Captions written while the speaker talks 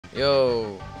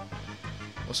Yo,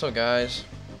 what's up, guys?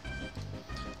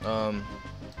 I'm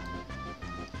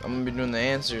gonna be doing the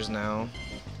answers now,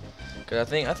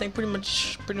 cause I think pretty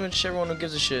much everyone who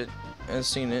gives a shit has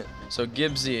seen it. So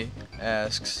Gibbsy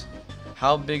asks,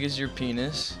 how big is your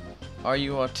penis? Are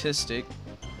you autistic?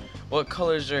 What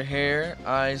color is your hair,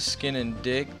 eyes, skin, and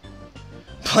dick?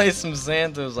 Play some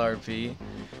Santos RP.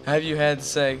 Have you had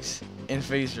sex? And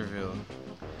face reveal.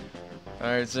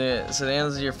 Alright, so to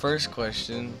answer your first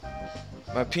question,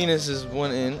 my penis is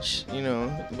 1 inch, you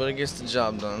know, but it gets the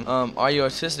job done. Are you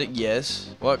autistic?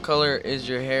 Yes. What color is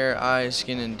your hair, eyes,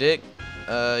 skin, and dick?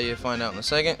 You'll find out in a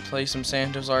second. Play some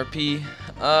Santos RP.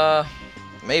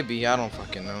 Maybe, I don't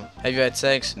fucking know. Have you had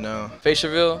sex? No. Face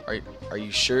reveal? Are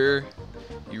you sure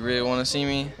you really want to see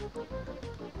me?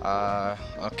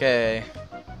 Okay.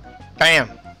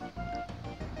 Bam!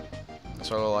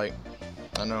 That's what I look like.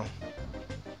 I know.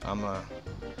 I'm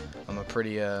a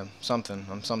pretty something.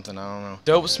 I'm something, I don't know.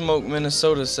 Dope Smoke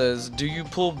Minnesota says, do you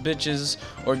pull bitches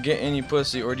or get any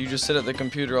pussy, or do you just sit at the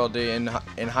computer all day and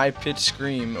high pitched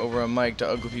scream over a mic to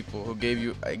ugly people who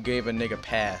gave a nigga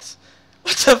pass?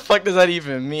 What the fuck does that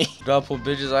even mean? Do I pull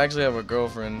bitches? I actually have a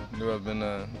girlfriend who I've been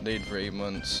dating for 8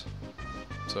 months.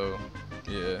 So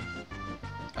yeah.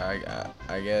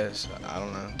 I guess, I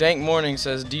don't know. Dank Morning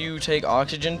says, do you take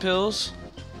oxygen pills?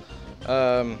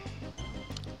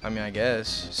 I mean, I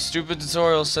guess. Stupid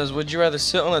Tutorial says, would you rather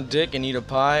sit on a dick and eat a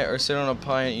pie, or sit on a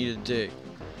pie and eat a dick?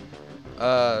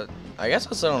 I guess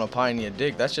I'll sit on a pie and eat a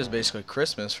dick. That's just basically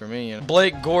Christmas for me. You know?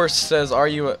 Blake Gorse says, are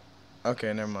you a...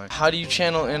 Okay, never mind. How do you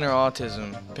channel inner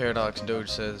autism? Paradox Doge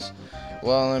says,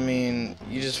 well, I mean,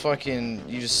 you just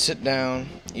sit down,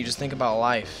 you just think about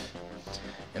life,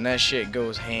 and that shit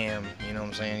goes ham, you know what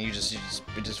I'm saying? It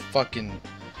just fucking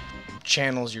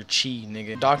channels your chi,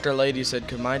 nigga. Dr. Lady said,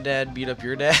 could my dad beat up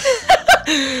your dad?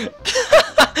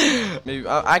 Maybe.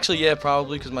 Actually, yeah,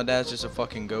 probably, because my dad's just a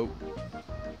fucking goat.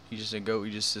 He's just a goat.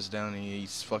 He just sits down and he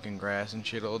eats fucking grass and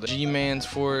shit all day. G-Man's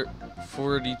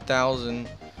 40,000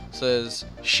 says,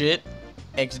 shit.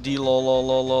 XD lol lol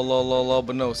lol lol lol lol lol.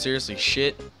 But no, seriously,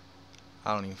 shit.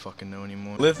 I don't even fucking know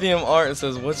anymore. Lithium Art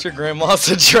says, what's your grandma's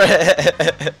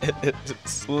address?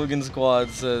 Slogan Squad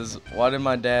says, why did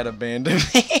my dad abandon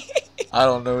me? I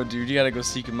don't know, dude. You gotta go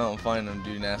seek him out and find him,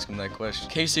 dude, and ask him that question.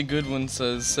 Casey Goodwin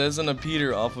says in a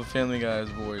Peter off of Family Guy's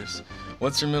voice,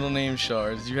 what's your middle name,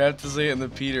 Shards? You have to say it in the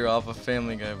Peter off of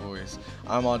Family Guy voice.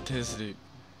 I'm autistic.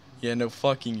 Yeah, no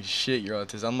fucking shit, you're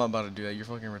autistic. I'm not about to do that. You're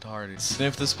fucking retarded.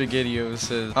 Sniff the Spaghetti-O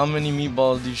says, how many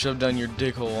meatballs do you shove down your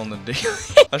dick hole on the daily?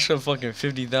 I shove fucking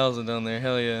 50,000 down there.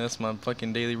 Hell yeah, that's my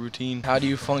fucking daily routine. How do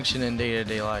you function in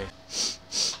day-to-day life?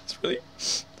 It's really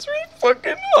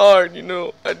fucking hard, you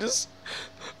know. I just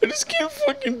can't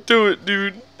fucking do it,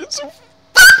 dude. It's so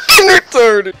fucking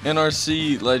retarded.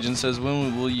 NRC Legend says,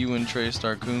 when will you and Trey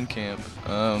start coon camp?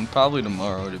 Probably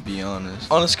tomorrow, to be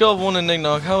honest. On a scale of 1 to Nig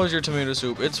Nog, how is your tomato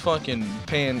soup? It's fucking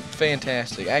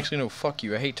fantastic. Actually, no, fuck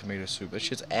you. I hate tomato soup. That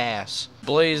shit's ass.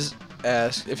 Blaze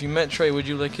asks, if you met Trey, would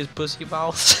you lick his pussy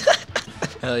mouth?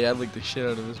 Hell yeah, I'd lick the shit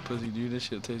out of his pussy, dude. This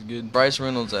shit tastes good. Bryce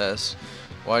Reynolds asks,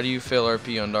 why do you fail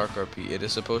RP on Dark RP? It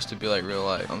is supposed to be like real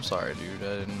life. I'm sorry, dude.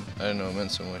 I didn't know it meant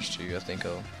so much to you. I think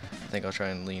I'll try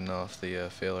and lean off the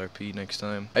fail RP next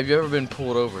time. Have you ever been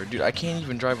pulled over? Dude, I can't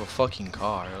even drive a fucking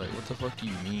car. Like, what the fuck do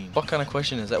you mean? What kind of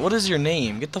question is that? What is your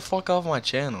name? Get the fuck off my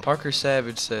channel. Parker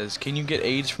Savage says, can you get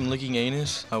AIDS from licking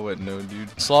anus? I wouldn't know, dude.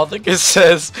 Slothicus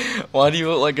says, why do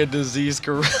you look like a diseased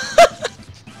gorilla?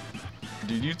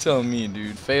 Dude, you tell me,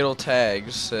 dude. Fatal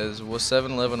Tags says, was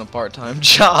 7-Eleven a part-time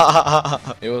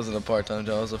job? It wasn't a part-time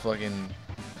job. It was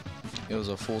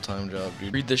a full-time job,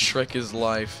 dude. Read the Shrek is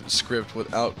Life script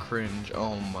without cringe.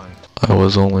 Oh my. I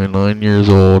was only 9 years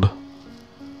old.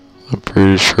 I'm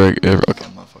pretty Shrek ever. Okay,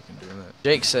 I'm not fucking doing that.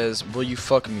 Jake says, will you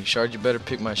fuck me? Shard, you better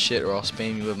pick my shit or I'll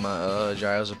spam you with my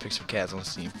gyros or pics of cats on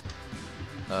Steam.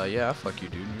 Yeah, I'll fuck you,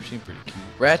 dude. You seem pretty cute.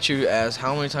 Ratchu asks,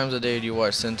 how many times a day do you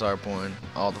watch centaur porn?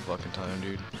 All the fucking time,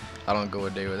 dude. I don't go a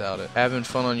day without it. Having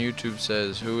Fun on YouTube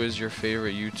says, who is your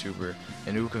favorite YouTuber?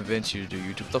 And who convinced you to do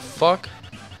YouTube? The fuck?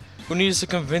 Who needs to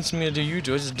convince me to do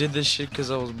YouTube? I just did this shit because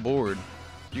I was bored.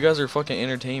 You guys are fucking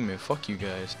entertainment. Fuck you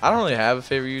guys. I don't really have a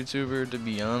favorite YouTuber, to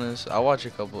be honest. I watch a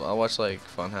couple. I watch like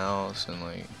Funhouse and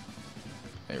like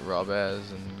Rob Az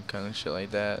and kind of shit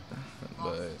like that.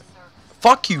 But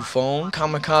fuck you, phone.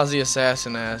 Kamikaze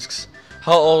Assassin asks,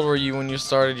 how old were you when you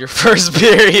started your first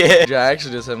period? Yeah, I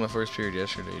actually just had my first period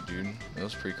yesterday, dude. It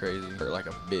was pretty crazy. It hurt like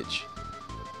a bitch.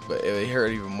 But it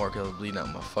hurt even more because I was bleeding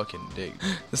out my fucking dick.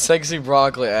 The Sexy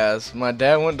Broccoli asks, my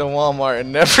dad went to Walmart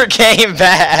and never came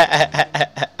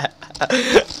back.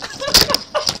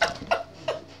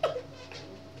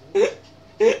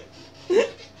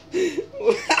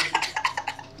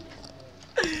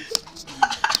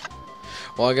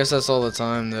 Well, I guess that's all the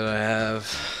time that I have.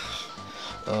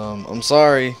 I'm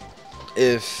sorry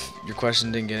if your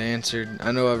question didn't get answered.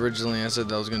 I know originally I said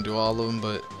that I was gonna do all of them,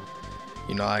 but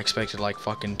you know, I expected like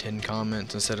fucking 10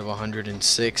 comments instead of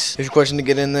 106. If your question didn't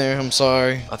get in there, I'm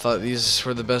sorry. I thought these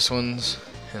were the best ones,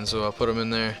 and so I put them in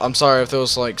there. I'm sorry if there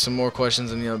was like some more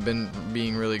questions and, you know, been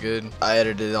being really good. I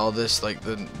edited all this like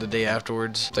the day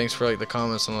afterwards. Thanks for like the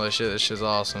comments and all that shit. That shit's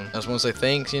awesome. I just want to say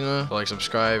thanks, you know, for like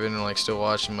subscribing and like still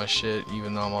watching my shit,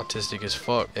 even though I'm autistic as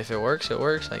fuck. If it works, it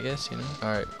works, I guess, you know.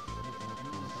 Alright.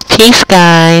 Peace,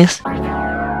 guys.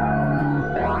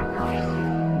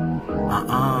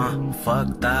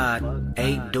 Fuck that.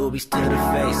 8 doobies to the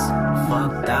face.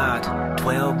 Fuck that.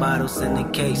 12 bottles in the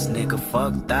case, nigga.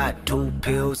 Fuck that. 2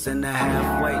 pills in the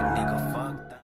halfway, nigga. Fuck